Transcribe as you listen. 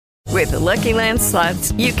With the Lucky Land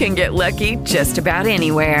Slots, you can get lucky just about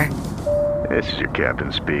anywhere. This is your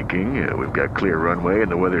captain speaking. We've got clear runway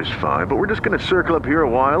and the weather's fine, but we're just going to circle up here a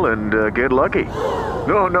while and get lucky.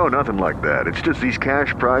 No, nothing like that. It's just these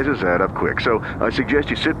cash prizes add up quick. So I suggest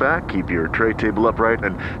you sit back, keep your tray table upright,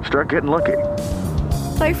 and start getting lucky.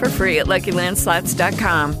 Play for free at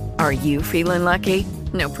LuckyLandSlots.com. Are you feeling lucky?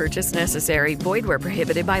 No purchase necessary. Void where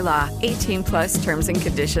prohibited by law. 18 plus terms and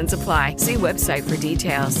conditions apply. See website for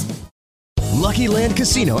details. Lucky Land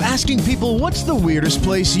Casino, asking people, what's the weirdest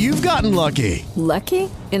place you've gotten lucky? Lucky?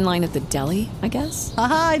 In line at the deli, I guess?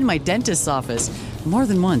 Aha, in my dentist's office. More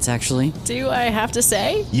than once, actually. Do I have to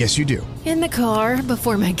say? Yes, you do. In the car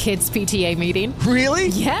before my kids' PTA meeting. Really?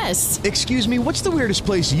 Yes. Excuse me, what's the weirdest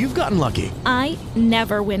place you've gotten lucky? I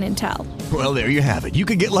never win and tell. Well, there you have it. You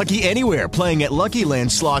can get lucky anywhere, playing at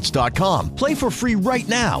LuckyLandSlots.com. Play for free right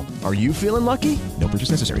now. Are you feeling lucky? No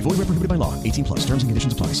purchase necessary. Void where prohibited by law. 18 plus. Terms and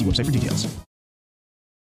conditions apply. See website for details.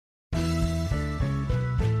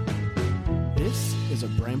 This is a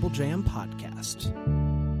Bramble Jam podcast.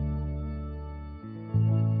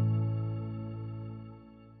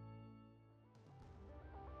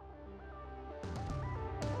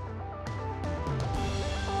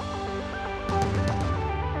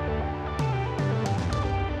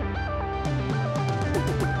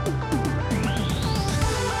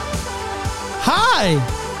 Hi,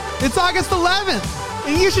 it's August 11th,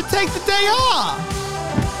 and you should take the day off.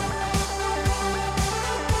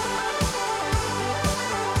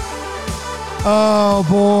 Oh,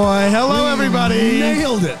 boy. Hello, everybody.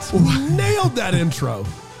 Nailed it. Nailed that intro.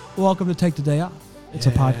 Welcome to Take the Day Off. It's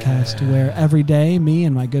a podcast where every day, me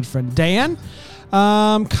and my good friend Dan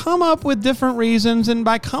come up with different reasons. And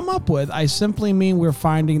by come up with, I simply mean we're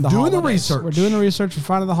finding the holidays. Doing the research. We're doing the research. We're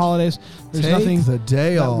finding the holidays. There's Take nothing the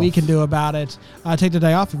day that off. we can do about it. Take the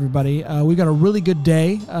day off, everybody. We got a really good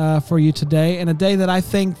day for you today, and a day that I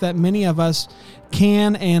think that many of us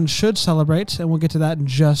can and should celebrate, and we'll get to that in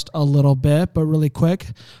just a little bit. But really quick,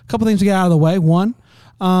 a couple things to get out of the way. One,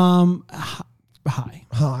 Hi.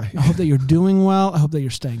 Hi. I hope that you're doing well. I hope that you're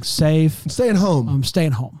staying safe. Staying home.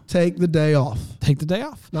 Staying home. Take the day off. Take the day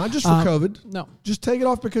off. Not just for COVID. No. Just take it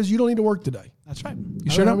off because you don't need to work today. That's right. You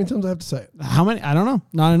I sure don't know don't? how many times I have to say it. How many? I don't know.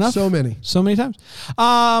 Not enough. So many. So many times.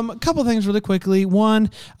 A couple things really quickly. One,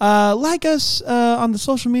 like us on the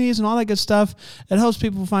social medias and all that good stuff. It helps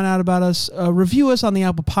people find out about us. Review us on the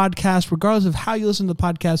Apple Podcast, regardless of how you listen to the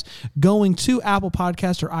podcast. Going to Apple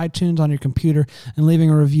Podcast or iTunes on your computer and leaving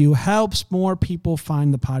a review helps more people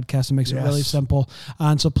find the podcast. It makes it really simple.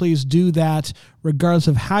 And so please do that, regardless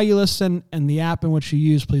of how you listen and the app in which you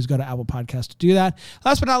use. Please go to Apple Podcast to do that.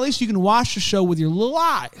 Last but not least, you can watch the show with your little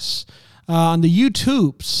eyes on the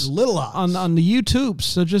YouTubes. Little eyes. On the YouTubes.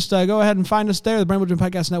 So just go ahead and find us there, the Bramble Jam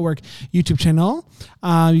Podcast Network YouTube channel.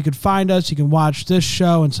 You can find us. You can watch this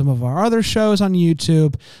show and some of our other shows on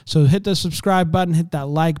YouTube. So hit the subscribe button, hit that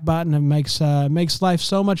like button. It makes life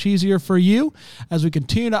so much easier for you as we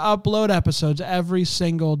continue to upload episodes every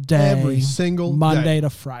single day. Every single Monday day.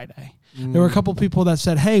 to Friday. There were a couple people that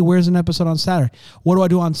said, hey, where's an episode on Saturday? What do I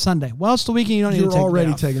do on Sunday? Well, it's the weekend. You don't need to You're take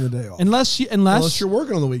already the day off. taking the day off. Unless you're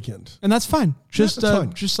working on the weekend. and that's fine. Just that's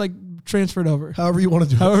fine. just like transfer it over. However you want to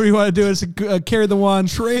do it. However you want to do it. It's carry the one.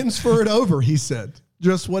 Transfer it over, he said.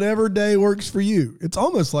 Just whatever day works for you. It's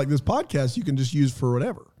almost like this podcast you can just use for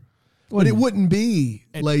whatever. But it wouldn't be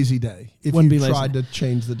lazy day if wouldn't you be lazy tried day. to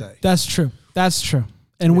change the day. That's true. That's true.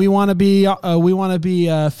 And we want to be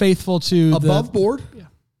faithful to Above board,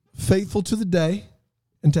 faithful to the day,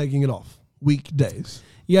 and taking it off. Weekdays.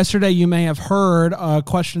 Yesterday, you may have heard a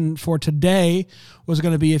question for today was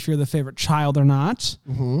going to be if you're the favorite child or not.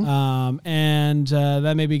 Mm-hmm. And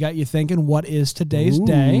that maybe got you thinking, what is today's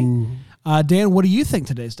day? Dan, what do you think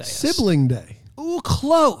today's day is? Sibling day. Ooh,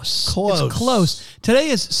 close. Close. It's close. Today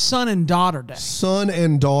is son and daughter day. Son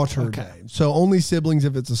and daughter day. So only siblings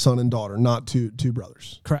if it's a son and daughter, not two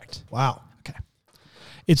brothers. Correct. Wow. Okay.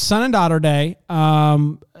 It's son and daughter day.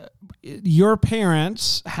 Your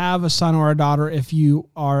parents have a son or a daughter if you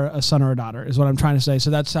are a son or a daughter, is what I'm trying to say. So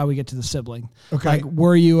that's how we get to the sibling. Okay. Like,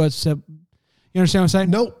 were you a sibling? You understand what I'm saying?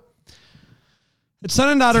 Nope. It's son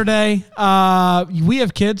and daughter day. We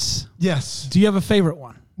have kids. Yes. Do you have a favorite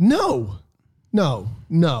one? No.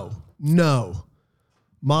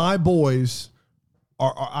 My boys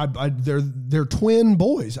they're twin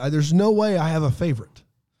boys. There's no way I have a favorite.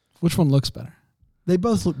 Which one looks better? They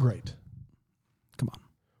both look great. Come on.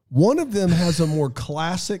 One of them has a more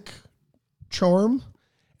classic charm,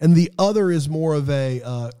 and the other is more of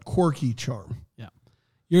a quirky charm. Yeah.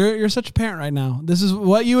 You're such a parent right now. This is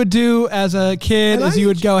what you would do as a kid. Is you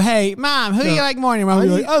would go, "Hey, Mom, who do you like more?" And your mom would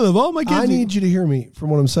be like, "I love all my kids." I need you to hear me from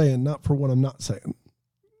what I'm saying, not for what I'm not saying.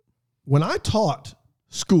 When I taught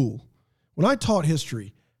school, when I taught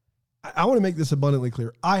history, I want to make this abundantly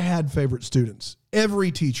clear. I had favorite students. Every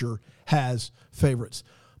teacher has favorites.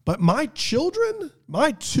 But my children,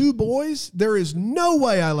 my 2 boys, there is no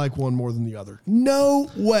way I like one more than the other. No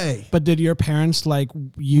way. But did your parents like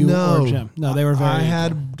you or Jim? No, they were very I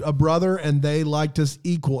had a brother and they liked us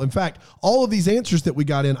equal. In fact, all of these answers that we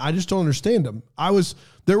got in, I just don't understand them.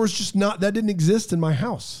 There was just not, that didn't exist in my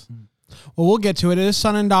house. Well, we'll get to it. It is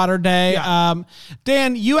Son and Daughter Day. Yeah.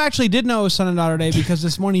 Dan, you actually did know it was Son and Daughter Day because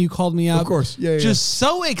this morning you called me up. Of course. Yeah. Just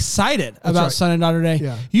so excited about right. Son and Daughter Day.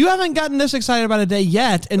 Yeah. You haven't gotten this excited about a day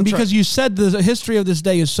yet. And That's because right. you said the history of this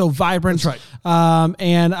day is so vibrant. That's right.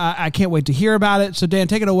 And I can't wait to hear about it. So, Dan,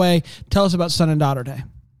 take it away. Tell us about Son and Daughter Day.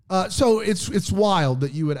 So it's wild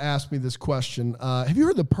that you would ask me this question. Have you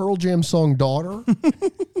heard the Pearl Jam song "Daughter"?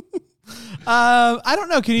 I don't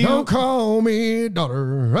know. Can you? Don't call me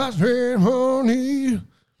daughter. I said, honey,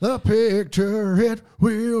 the picture it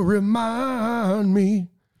will remind me.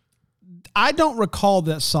 I don't recall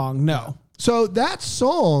that song. No. So that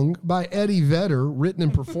song by Eddie Vedder, written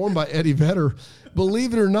and performed by Eddie Vedder,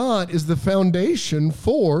 believe it or not, is the foundation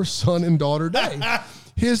for Son and Daughter Day.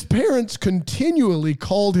 His parents continually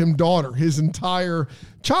called him daughter his entire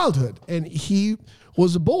childhood, and he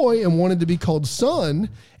was a boy and wanted to be called son,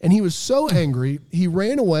 and he was so angry, he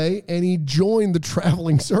ran away and he joined the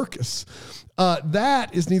traveling circus.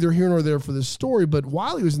 That is neither here nor there for this story, but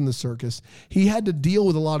while he was in the circus, he had to deal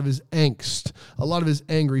with a lot of his angst, a lot of his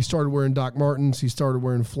anger. He started wearing Doc Martens. He started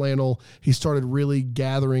wearing flannel. He started really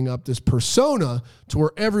gathering up this persona to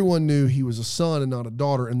where everyone knew he was a son and not a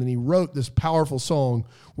daughter. And then he wrote this powerful song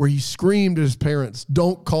where he screamed at his parents,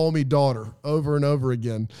 "Don't call me daughter," over and over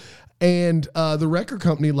again. And the record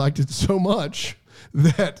company liked it so much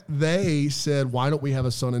that they said, why don't we have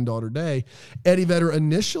a Son and Daughter Day? Eddie Vedder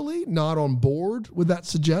initially not on board with that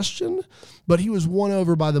suggestion, but he was won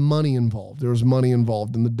over by the money involved. There was money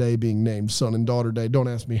involved in the day being named Son and Daughter Day. Don't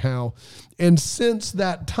ask me how. And since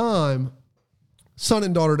that time, Son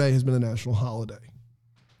and Daughter Day has been a national holiday.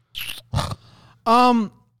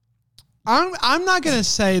 I'm not going to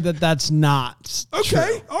say that that's not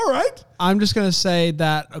okay. True. All right. I'm just going to say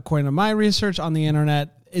that according to my research on the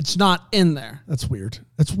internet, it's not in there. That's weird.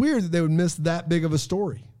 That's weird that they would miss that big of a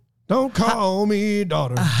story. Don't call me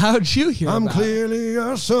daughter. How'd you hear I'm about clearly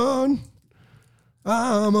a son.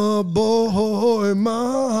 I'm a boy,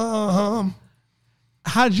 mom.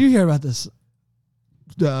 How'd you hear about this?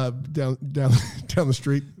 Down the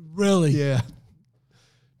street. Really? Yeah.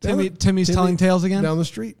 Timmy's telling tales again? Down the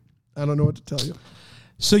street. I don't know what to tell you.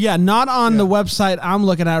 So yeah, not on the website I'm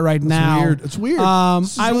looking at right now. Weird. It's weird.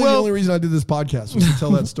 This is really the only reason I did this podcast was to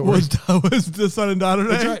tell that story. was the Son and Daughter Day?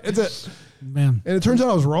 That's right. It's it. Man. And it turns out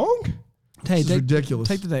I was wrong? Hey, this is ridiculous.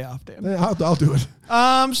 Take the day off, Dan. I'll do it.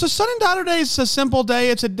 So Son and Daughter Day is a simple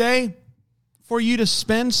day. It's a day for you to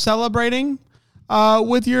spend celebrating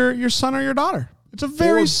with your son or your daughter. It's a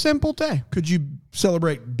very simple day. Could you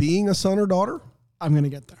celebrate being a son or daughter? I'm going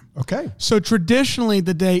to get there. Okay. So traditionally,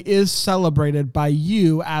 the day is celebrated by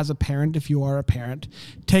you as a parent, if you are a parent,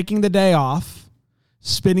 taking the day off,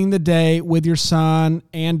 spending the day with your son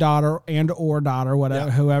and daughter or daughter,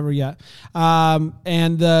 whatever, whoever,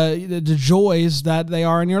 and the joys that they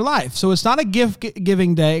are in your life. So it's not a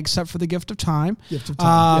gift-giving day except for the gift of time. Gift of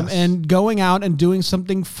time, yes. And going out and doing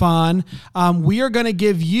something fun. We are going to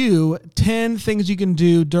give you 10 things you can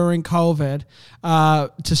do during COVID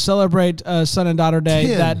to celebrate Son and Daughter Day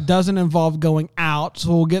 10. that doesn't involve going out.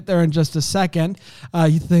 So we'll get there in just a second.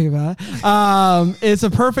 You think about it. It's a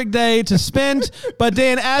perfect day to spend. But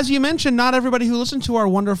Dan, as you mentioned, not everybody who listens to our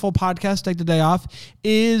wonderful podcast, Take the Day Off,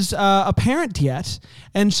 is a parent yet.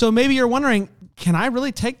 And so maybe you're wondering, can I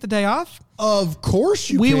really take the day off? Of course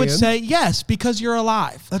you can. We would say yes, because you're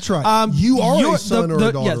alive. That's right. You are a son or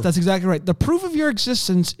a daughter. Yes, that's exactly right. The proof of your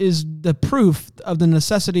existence is the proof of the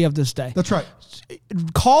necessity of this day. That's right.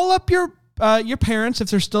 Call up your parents if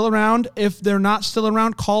they're still around. If they're not still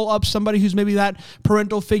around, call up somebody who's maybe that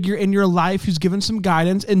parental figure in your life who's given some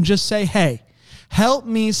guidance and just say, hey, help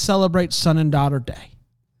me celebrate Son and Daughter Day.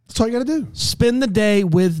 That's all you got to do. Spend the day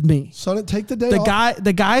with me. Son, take the day off.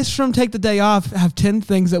 The guys from Take the Day Off have 10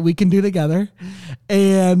 things that we can do together.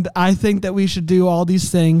 And I think that we should do all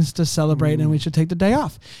these things to celebrate and we should take the day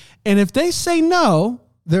off. And if they say no,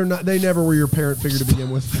 they never were your parent figure to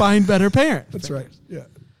begin with. Find better parent. That's right. Yeah.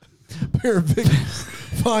 Parent figures.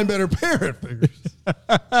 Find better parent figures.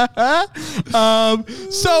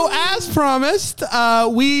 So as promised,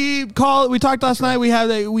 we talked last night. We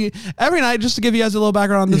every night, just to give you guys a little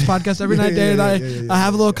background on this podcast, every night Dave and I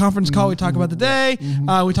have a little conference call. We talk about the day.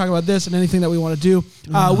 We talk about this and anything that we want to do.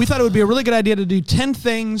 We thought it would be a really good idea to do 10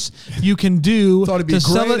 things you can do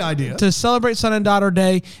to celebrate Son and Daughter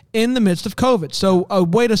Day in the midst of COVID. So a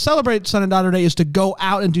way to celebrate Son and Daughter Day is to go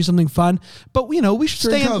out and do something fun. But we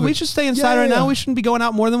should stay inside right now. We shouldn't be going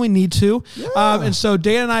out more than we need to. And so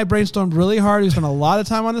Dan and I brainstormed really hard. We spent a lot of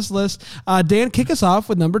time on this list. Dan, kick us off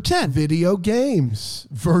with number 10. Video games.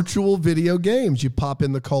 Virtual video games. You pop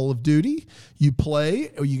in the Call of Duty, you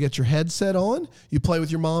play, or you get your headset on, you play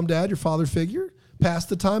with your mom, dad, your father figure, pass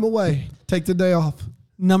the time away, take the day off.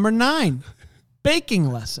 Number 9,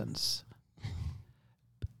 baking lessons.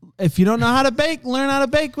 If you don't know how to bake, learn how to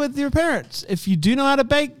bake with your parents. If you do know how to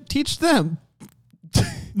bake, teach them.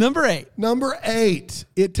 Number 8.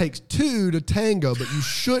 It takes 2 to tango, but you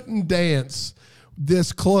shouldn't dance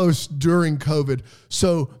this close during COVID.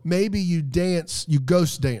 So maybe you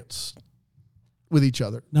ghost dance with each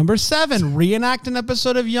other. Number 7, reenact an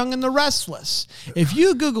episode of Young and the Restless. If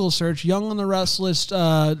you Google search Young and the Restless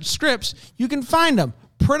scripts, you can find them.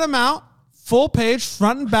 Print them out, full page,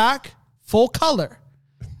 front and back, full color.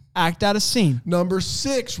 Act out a scene. Number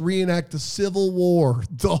 6, reenact the Civil War,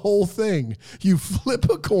 the whole thing. You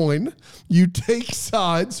flip a coin, you take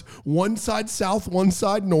sides, one side south, one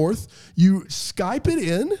side north, you Skype it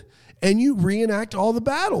in, and you reenact all the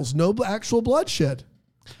battles. No actual bloodshed.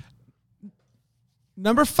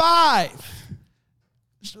 Number 5,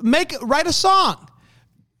 write a song.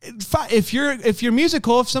 If you're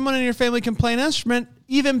musical, if someone in your family can play an instrument,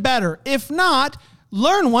 even better. If not,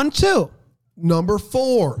 learn one too. Number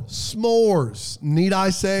 4, s'mores. Need I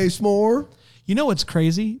say s'more? You know what's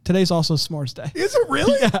crazy? Today's also S'mores Day. Is it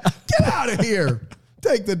really? Yeah. Get out of here.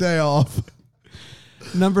 Take the day off.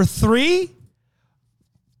 Number 3,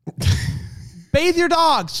 bathe your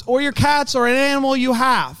dogs or your cats or an animal you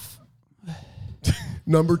have.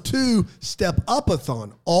 Number 2, step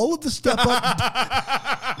up-a-thon. All of the step up.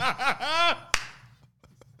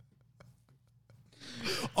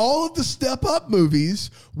 All of the Step Up movies,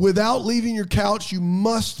 without leaving your couch, you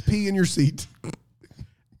must pee in your seat.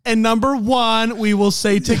 And number 1, we will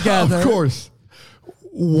say together. Of course.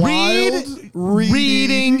 Reading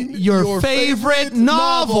your favorite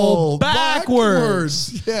novel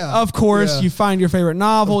backwards. Yeah. Of course, you find your favorite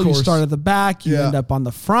novel, you start at the back, you end up on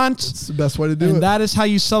the front. It's the best way to do it. And that is how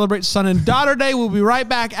you celebrate Son and Daughter Day. We'll be right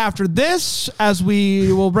back after this as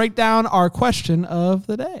we will break down our question of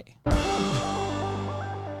the day.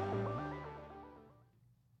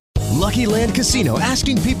 Lucky Land Casino,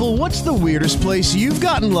 asking people, what's the weirdest place you've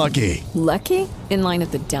gotten lucky? Lucky? In line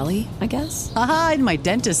at the deli, I guess? Aha, in my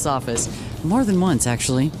dentist's office. More than once,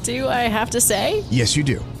 actually. Do I have to say? Yes, you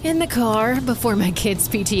do. In the car before my kids'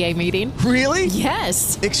 PTA meeting. Really?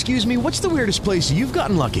 Yes. Excuse me, what's the weirdest place you've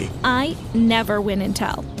gotten lucky? I never win and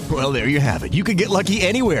tell. Well, there you have it. You can get lucky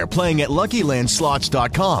anywhere, playing at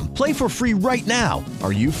LuckyLandSlots.com. Play for free right now.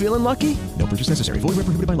 Are you feeling lucky? No purchase necessary. Void where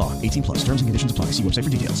prohibited by law. 18 plus. Terms and conditions apply. See website for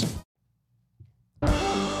details.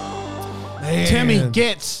 Man. Timmy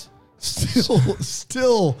gets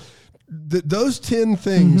still those 10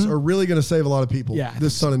 things are really going to save a lot of people. Yeah,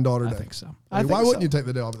 this Son and Daughter Day. I think so. Why wouldn't you take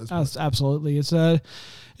the day off at this point? Absolutely. It's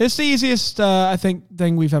the easiest, I think,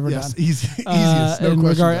 thing we've ever done. Easiest. No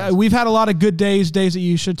question. We've had a lot of good days that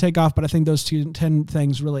you should take off, but I think those 10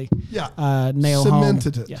 things really nail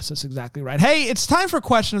cemented home. it. Yes, that's exactly right. Hey, it's time for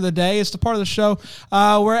Question of the Day. It's the part of the show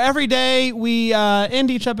where every day we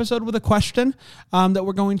end each episode with a question that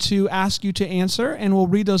we're going to ask you to answer, and we'll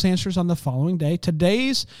read those answers on the following day.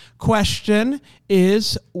 Today's question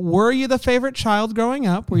is, were you the favorite child growing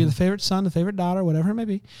up? Were you the favorite son, the favorite daughter, whatever it may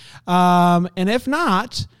be? And if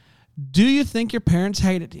not, do you think your parents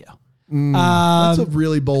hated you? That's a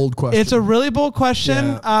really bold question. It's a really bold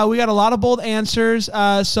question. Yeah. We got a lot of bold answers.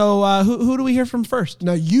 So who do we hear from first?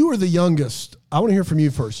 Now, you are the youngest. I want to hear from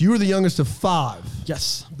you first. You were the youngest of 5.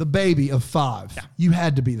 Yes. The baby of 5. Yeah. You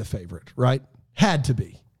had to be the favorite, right? Had to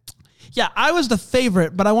be. Yeah, I was the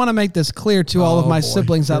favorite, but I want to make this clear to all of my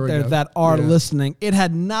siblings out there that are listening. It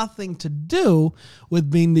had nothing to do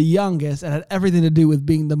with being the youngest. It had everything to do with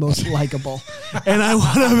being the most likable. And I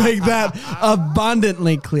want to make that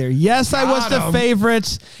abundantly clear. Yes, I was the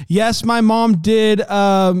favorite. Yes, my mom did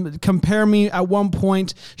compare me at one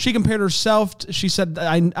point. She compared herself. She said,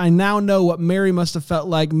 I now know what Mary must have felt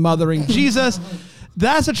like mothering Jesus.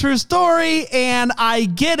 That's a true story, and I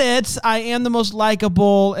get it. I am the most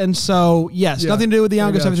likable, and so, yes, nothing to do with the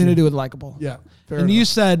youngest, everything to do with likable. Yeah. And you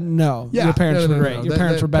said no. Yeah, your parents were great. no. Your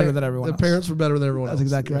parents were better than everyone else. The parents were better than everyone That's else.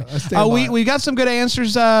 exactly right. I stand by it. We got some good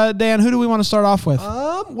answers, Dan. Who do we want to start off with?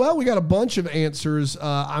 Well, we got a bunch of answers.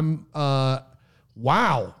 Wow.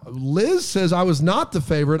 Liz says I was not the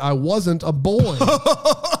favorite. I wasn't a boy.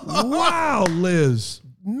 Wow, Liz.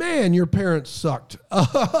 Man, your parents sucked.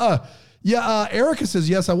 Erica says,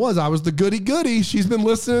 yes, I was. I was the goody. She's been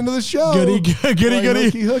listening to the show. Goody.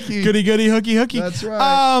 Hooky. That's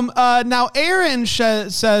right. Now, Erin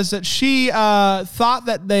says that she thought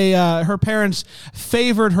that her parents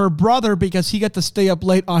favored her brother because he got to stay up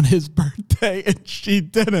late on his birthday, and she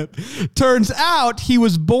didn't. Turns out he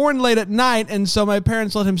was born late at night, and so my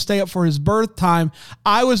parents let him stay up for his birth time.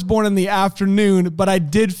 I was born in the afternoon, but I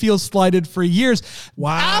did feel slighted for years.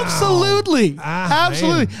 Wow. Absolutely.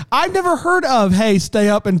 Absolutely. Man. I've never heard of, hey, stay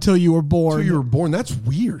up until you were born. Until you were born. That's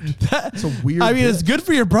weird. That's a weird I mean, bit. it's good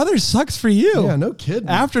for your brother. Sucks for you. Yeah, no kidding.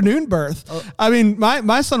 Afternoon birth. I mean,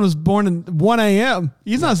 my son was born at 1 a.m.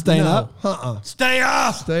 He's not staying up. Stay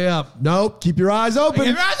up. Stay up. Nope. Keep your eyes open.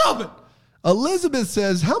 Keep your eyes open. Elizabeth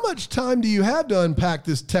says, how much time do you have to unpack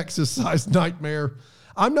this Texas-sized nightmare?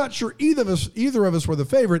 I'm not sure either of us were the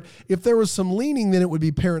favorite. If there was some leaning, then it would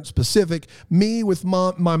be parent-specific. Me with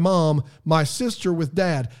my mom, my sister with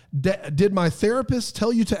dad. Did my therapist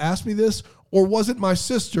tell you to ask me this? Or was it my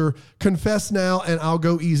sister? Confess now, and I'll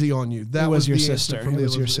go easy on you. That was your the sister. It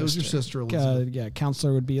was your sister. It was your sister, Elizabeth. Yeah,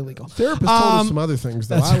 counselor would be illegal. Therapist told us some other things,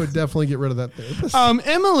 though. I would definitely get rid of that therapist.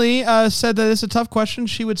 Emily said that it's a tough question.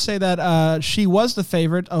 She would say that she was the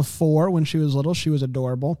favorite of 4 when she was little. She was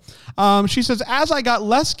adorable. She says, as I got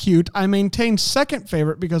less cute, I maintained second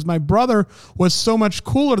favorite because my brother was so much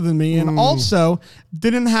cooler than me and also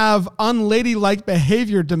didn't have unladylike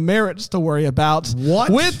behavior demerits to worry about. What?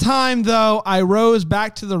 With time, though, I rose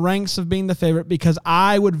back to the ranks of being the favorite because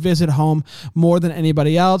I would visit home more than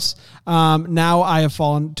anybody else. Now I have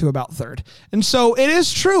fallen to about third. And so it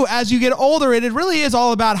is true. As you get older, it really is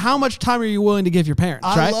all about how much time are you willing to give your parents,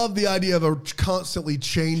 I right? love the idea of a constantly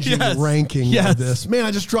changing ranking of this. Man, I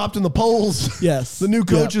just dropped in the polls. Yes. The new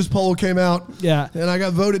coaches poll came out. Yeah. And I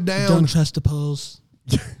got voted down. Don't trust the polls.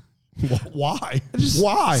 Why?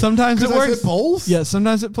 Why? Sometimes it works. I said polls? Yeah,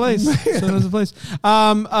 sometimes it plays. Sometimes it plays.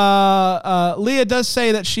 Leah does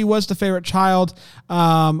say that she was the favorite child,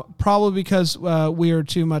 probably because we are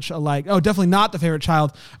too much alike. Oh, definitely not the favorite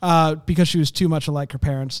child, because she was too much alike her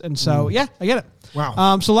parents. And so, yeah, I get it.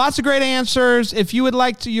 Wow. So lots of great answers. If you would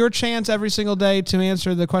like your chance every single day to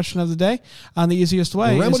answer the question of the day, the easiest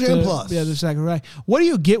way Bramble is Jam Plus. Yeah, that's exactly right. What do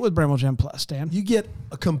you get with Bramble Jam Plus, Dan? You get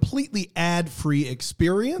a completely ad-free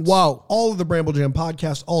experience. Whoa. All of the Bramble Jam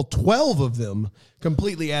podcasts, all 12 of them,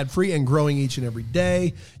 completely ad-free and growing each and every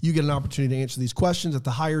day. You get an opportunity to answer these questions. At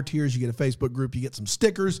the higher tiers, you get a Facebook group, you get some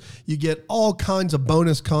stickers, you get all kinds of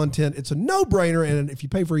bonus content. It's a no-brainer, and if you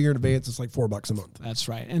pay for a year in advance, it's like $4 a month. That's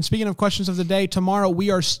right. And speaking of questions of the day, tomorrow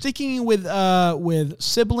we are sticking with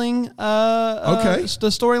sibling the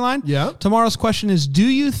storyline. Yeah. Tomorrow's question is, do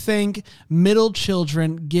you think middle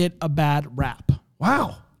children get a bad rap?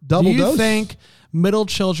 Wow. Double Do you dose. think middle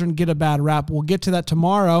children get a bad rap? We'll get to that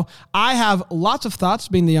tomorrow. I have lots of thoughts,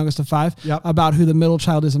 being the youngest of 5, about who the middle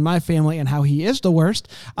child is in my family and how he is the worst.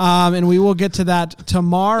 And we will get to that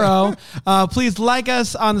tomorrow. Please like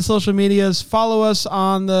us on the social medias, follow us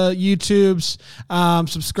on the YouTubes,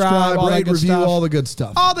 subscribe, all that rate, good review, stuff. all the good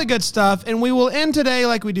stuff. All the good stuff. And we will end today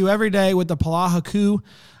like we do every day with the Palahaku.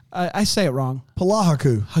 I say it wrong.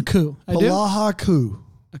 Palahaku. Haku. I do? Palahaku.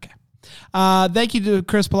 Okay. Thank you to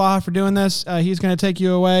Chris Palaha for doing this. He's going to take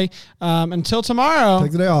you away. Until tomorrow.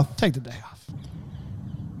 Take the day off. Take the day off.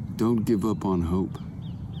 Don't give up on hope,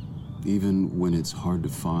 even when it's hard to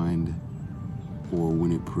find or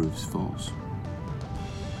when it proves false.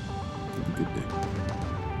 Have a good day.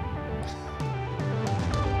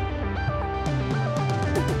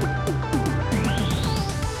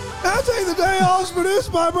 I'll take the day off,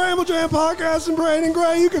 produced by Bramble Jam Podcast and Brandon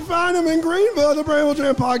Gray. You can find them in Greenville, the Bramble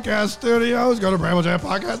Jam Podcast studios. Go to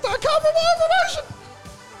BrambleJamPodcast.com for more information.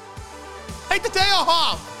 Take the day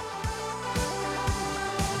off.